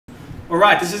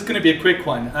Alright, this is going to be a quick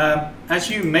one. As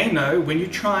you may know, when you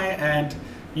try and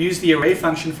use the array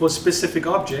function for a specific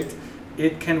object,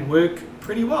 it can work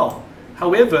pretty well.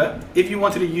 However, if you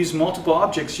wanted to use multiple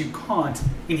objects, you can't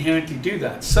inherently do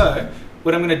that. So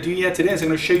what I'm going to do here today is I'm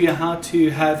going to show you how to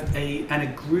have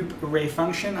a group array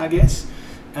function, I guess.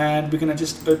 And we're going to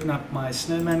just open up my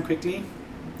snowman quickly.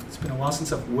 It's been a while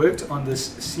since I've worked on this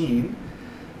scene.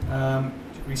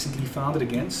 Recently found it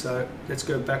again, so let's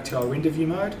go back to our render view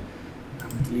mode. I'm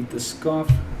going to delete the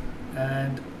scarf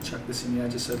and chuck this in here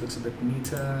just so it looks a bit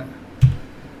neater.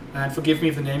 And forgive me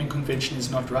if the naming convention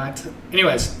is not right.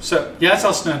 Anyways, so here's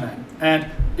our snowman. And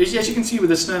as you can see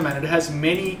with the snowman, it has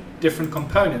many different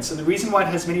components. And the reason why it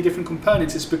has many different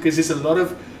components is because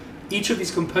there's each of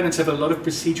these components have a lot of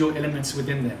procedural elements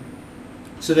within them.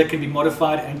 So they can be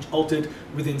modified and altered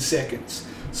within seconds.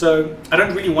 So I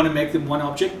don't really want to make them one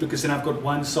object because then I've got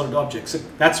one solid object. So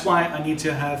that's why I need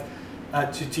to have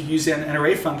to use an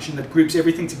array function that groups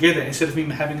everything together instead of me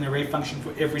having an array function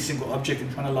for every single object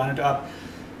and trying to line it up.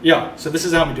 Yeah, so this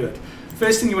is how we do it.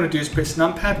 First thing you want to do is press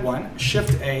numpad 1,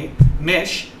 shift A,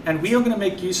 mesh, and we are going to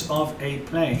make use of a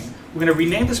plane. We're going to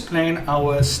rename this plane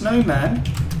our snowman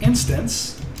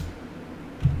instance.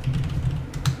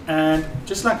 And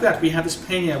just like that, we have this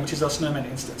plane here, which is our snowman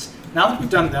instance. Now that we've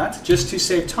done that, just to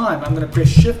save time, I'm going to press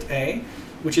shift A,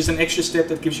 which is an extra step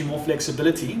that gives you more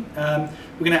flexibility. We're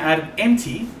going to add an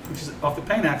empty, which is off the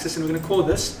plane axis, and we're going to call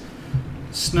this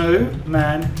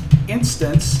snowman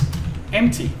instance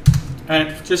empty.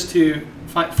 And just to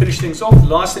finish things off, the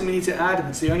last thing we need to add, and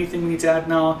it's the only thing we need to add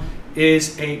now,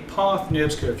 is a path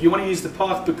NURBS curve. You want to use the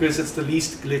path because it's the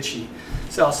least glitchy.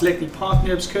 So I'll select the path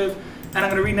NURBS curve, and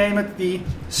I'm going to rename it the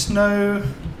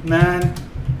snowman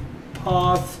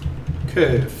path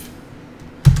curve.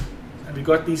 And we've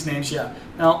got these names here.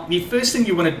 Now, the first thing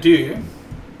you want to do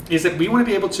is that we want to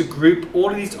be able to group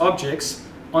all of these objects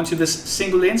onto this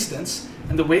single instance.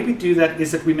 And the way we do that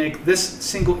is that we make this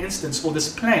single instance, or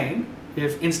this plane,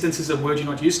 if instance is a word you're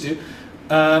not used to,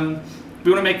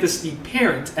 we want to make this the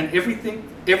parent, and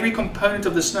every component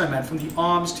of the snowman, from the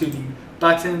arms to the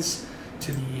buttons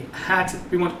to the hat,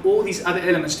 we want all these other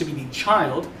elements to be the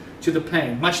child to the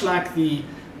plane, much like the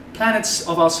planets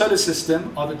of our solar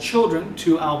system are the children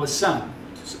to our sun,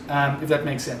 if that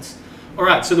makes sense.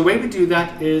 Alright, so the way we do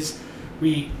that is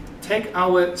we take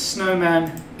our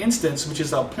snowman instance, which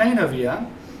is our plane over here,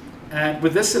 and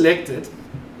with this selected,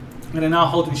 I'm going to now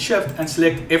hold in shift and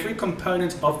select every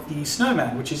component of the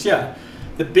snowman, which is here.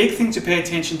 The big thing to pay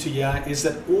attention to here is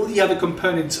that all the other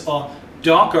components are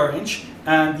dark orange,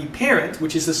 and the parent,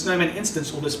 which is the snowman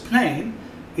instance or this plane,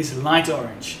 is light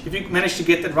orange. If you manage to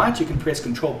get that right, you can press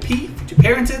Control P to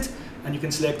parent it, and you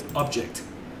can select Object.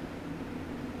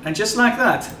 And just like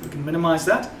that, we can minimize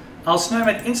that. Our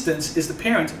snowman instance is the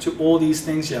parent to all these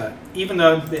things here, even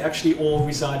though they actually all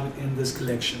reside within this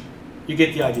collection. You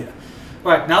get the idea.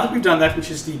 All right, now that we've done that, which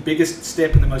is the biggest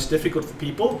step and the most difficult for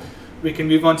people, we can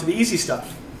move on to the easy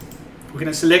stuff. We're going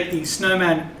to select the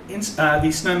snowman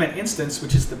instance,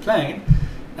 which is the plane,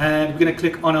 and we're going to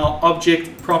click on our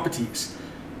object properties.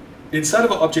 Inside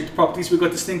of our object properties, we've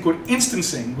got this thing called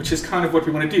instancing, which is kind of what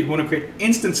we want to do. We want to create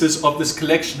instances of this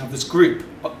collection, of this group.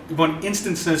 We want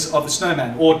instances of the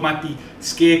snowman, or it might be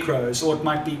scarecrows, or it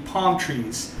might be palm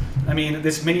trees. I mean,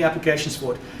 there's many applications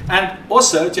for it. And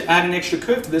also, to add an extra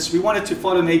curve to this, we want it to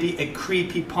follow maybe a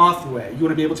creepy pathway. You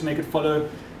want to be able to make it follow,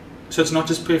 so it's not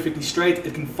just perfectly straight,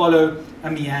 it can follow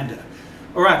a meander.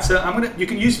 All right, so you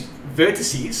can use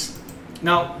vertices.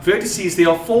 Now, vertices, there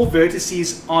are 4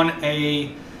 vertices on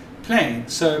a plane,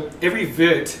 so every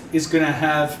vert is going to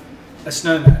have a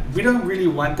snowman. We don't really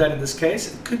want that in this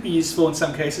case. It could be useful in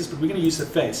some cases, but we're going to use the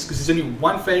face because there's only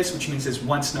one face, which means there's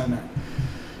one snowman.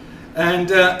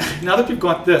 And now that we've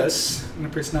got this, I'm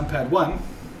going to press numpad 1,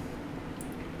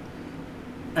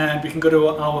 and we can go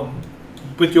to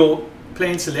with your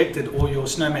plane selected or your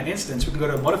snowman instance, we can go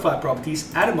to modifier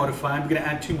properties, add a modifier, and we're going to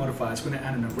add 2 modifiers. We're going to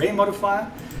add an array modifier,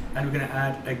 and we're going to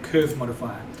add a curve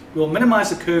modifier. We'll minimize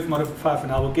the curve modifier for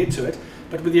now, we'll get to it.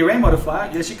 But with the array modifier,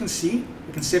 as you can see,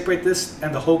 we can separate this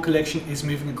and the whole collection is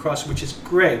moving across, which is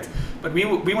great. But we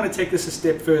want to take this a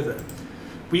step further.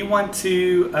 We want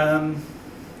to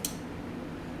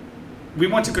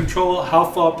control how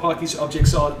far apart these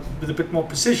objects are with a bit more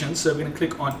precision. So we're going to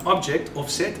click on Object,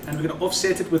 Offset, and we're going to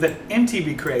offset it with an empty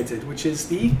we created, which is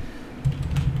the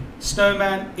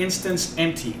snowman instance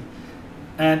empty.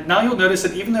 And now you'll notice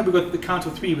that even though we've got the count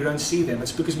of 3, we don't see them.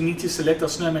 It's because we need to select our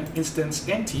snowman instance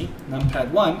empty,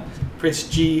 numpad 1, press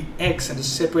G, X, and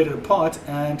just separate it apart,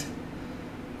 and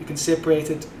you can separate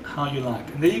it how you like.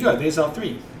 And there you go, there's our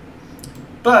 3.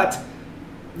 But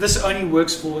this only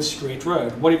works for a straight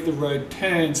road. What if the road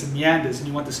turns and meanders and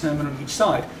you want the snowman on each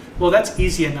side? Well, that's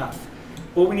easy enough.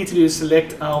 All we need to do is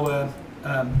select our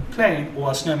plane or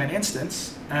our snowman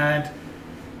instance, and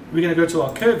we're going to go to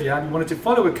our curve here. We want it to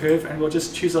follow a curve, and we'll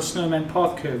just choose our snowman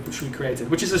path curve, which we created,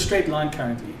 which is a straight line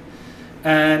currently.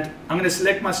 And I'm going to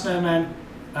select my snowman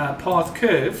path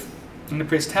curve. I'm going to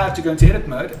press tab to go into edit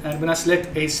mode, and when I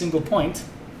select a single point,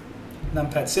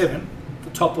 numpad 7, the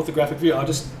top orthographic view, I'll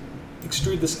just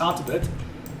extrude this out a bit,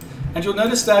 and you'll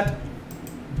notice that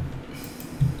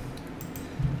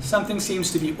something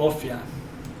seems to be off here,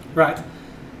 right?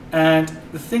 And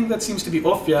the thing that seems to be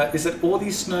off here is that all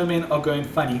these snowmen are going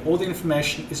funny. All the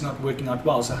information is not working out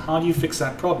well. So how do you fix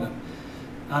that problem?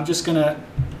 I'm just going to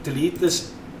delete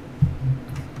this,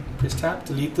 press tab,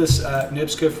 delete this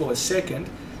NURBS curve for a second.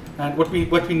 And what we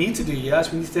need to do here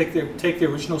is we need to take the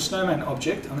original snowman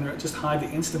object. I'm going to just hide the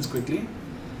instance quickly.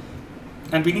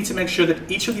 And we need to make sure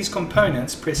that each of these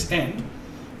components, press N,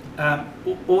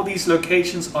 all these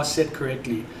locations are set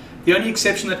correctly. The only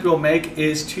exception that we'll make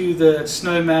is to the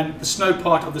snowman, the snow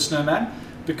part of the snowman,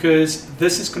 because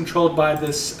this is controlled by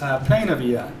this plane over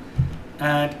here.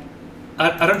 And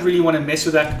I don't really want to mess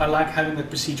with that. I like having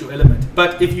that procedural element.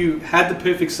 But if you had the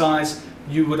perfect size,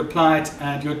 you would apply it,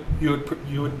 and you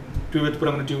would do it what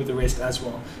I'm going to do with the rest as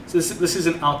well. So this is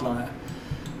an outlier.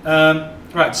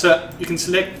 Right, so you can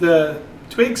select the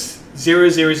twigs, 0,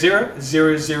 0, 0,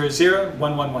 0, 0, 0,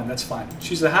 1, 1, 1. That's fine.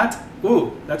 Choose the hat.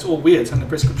 Ooh, that's all weird. So I'm going to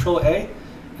press Control A,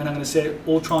 and I'm going to say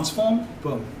All Transform.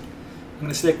 Boom. I'm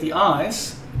going to select the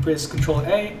eyes, press Control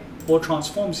A, All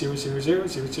Transform, 0, 0, 0,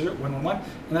 0, 0, 1, 1, 1.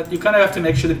 And that, you kind of have to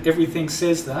make sure that everything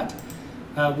says that,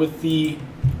 with the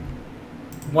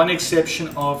one exception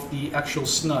of the actual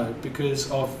snow,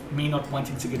 because of me not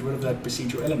wanting to get rid of that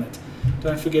procedural element.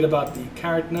 Don't forget about the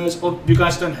carrot nose. Oh, you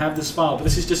guys don't have this file, but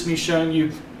this is just me showing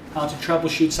you how to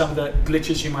troubleshoot some of the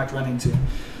glitches you might run into.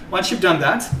 Once you've done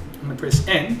that, I'm going to press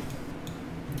N,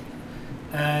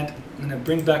 and I'm going to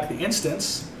bring back the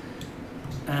instance,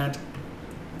 and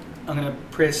I'm going to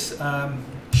press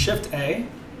Shift A,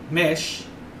 Mesh,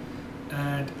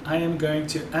 and I am going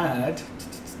to add,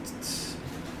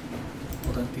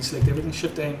 hold on, deselect everything,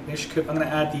 Shift A, Mesh curve. I'm going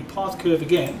to add the path curve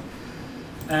again,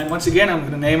 and once again I'm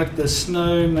going to name it the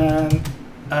snowman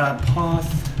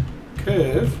path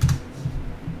curve,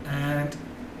 and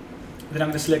then I'm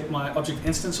going to select my object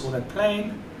instance or that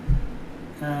plane,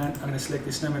 and I'm going to select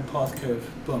the snowman path curve.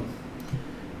 Boom.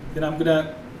 Then I'm going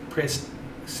to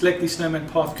select the snowman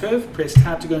path curve, press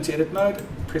tab to go into edit mode,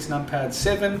 press numpad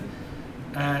 7,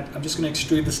 and I'm just going to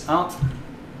extrude this out.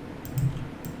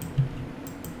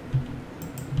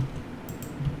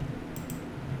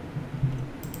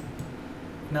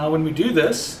 Now when we do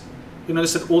this, you'll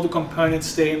notice that all the components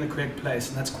stay in the correct place,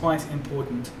 and that's quite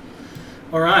important.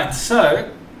 Alright,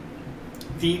 so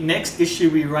the next issue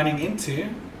we're running into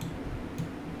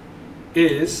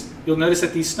is, you'll notice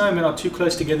that these snowmen are too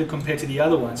close together compared to the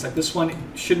other ones. Like this one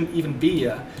shouldn't even be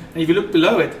here. And if you look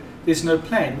below it, there's no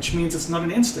plane, which means it's not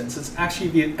an instance. It's actually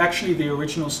the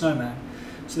original snowman.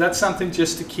 So that's something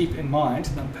just to keep in mind,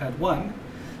 numpad 1.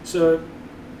 So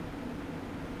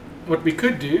what we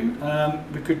could do,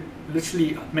 we could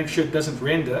literally make sure it doesn't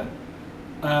render.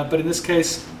 But in this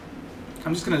case,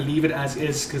 I'm just going to leave it as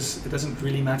is because it doesn't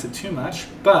really matter too much.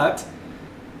 But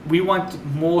we want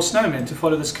more snowmen to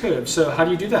follow this curve. So how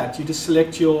do you do that? You just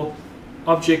select your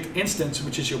object instance,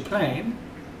 which is your plane.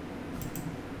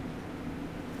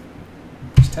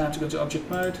 It's time to go to object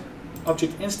mode,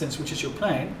 object instance, which is your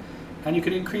plane, and you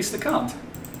can increase the count.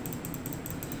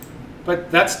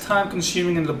 But that's time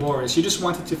consuming and laborious. You just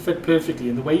want it to fit perfectly.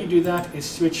 And the way you do that is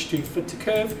switch to fit to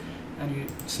curve, and you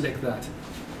select that.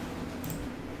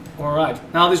 Alright,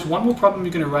 now there's one more problem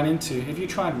you're going to run into. If you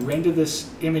try and render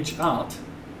this image out,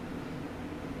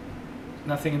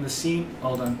 nothing in the scene.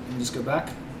 Hold on, let me just go back.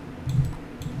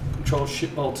 Control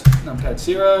Shift Alt numpad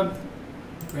 0,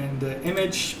 render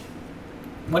image.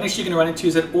 One issue you're going to run into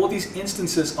is that all these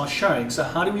instances are showing. So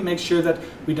how do we make sure that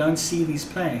we don't see these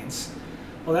planes?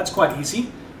 Well, that's quite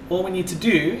easy. All we need to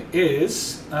do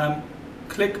is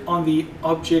click on the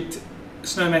object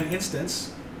snowman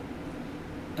instance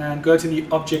and go to the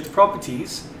object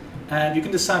properties, and you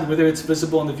can decide whether it's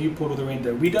visible on the viewport or the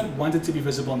render. We don't want it to be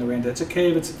visible on the render. It's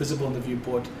okay if it's visible on the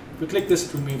viewport. If we click this,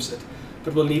 it removes it,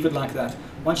 but we'll leave it like that.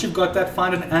 Once you've got that,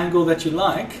 find an angle that you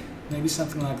like, maybe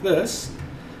something like this,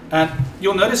 and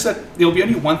you'll notice that there'll be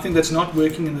only one thing that's not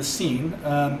working in the scene,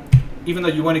 even though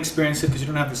you won't experience it because you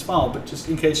don't have this file, but just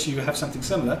in case you have something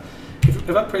similar.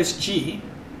 If I press G,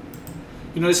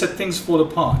 you notice that things fall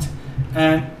apart,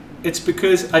 and it's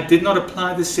because I did not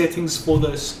apply the settings for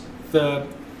the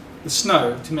the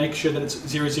snow to make sure that it's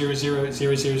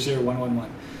 000000111.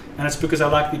 And it's because I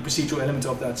like the procedural element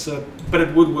of that, so, but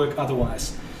it would work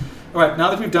otherwise. Alright, now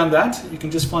that we've done that, you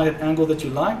can just find an angle that you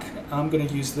like. I'm going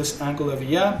to use this angle over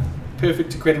here.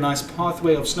 Perfect to create a nice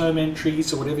pathway of snowmen,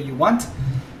 trees, or whatever you want.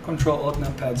 Control Alt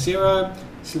Numpad 0,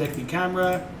 select the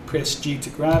camera, press G to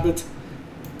grab it.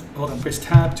 Hold on, press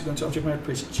Tab to go into object mode,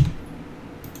 press G.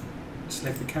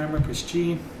 Select the camera, press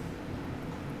G.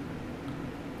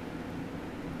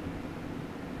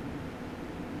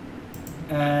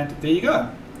 And there you go.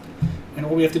 And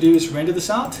all we have to do is render this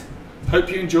out. Hope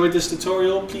you enjoyed this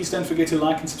tutorial. Please don't forget to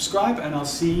like and subscribe, and I'll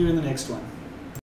see you in the next one.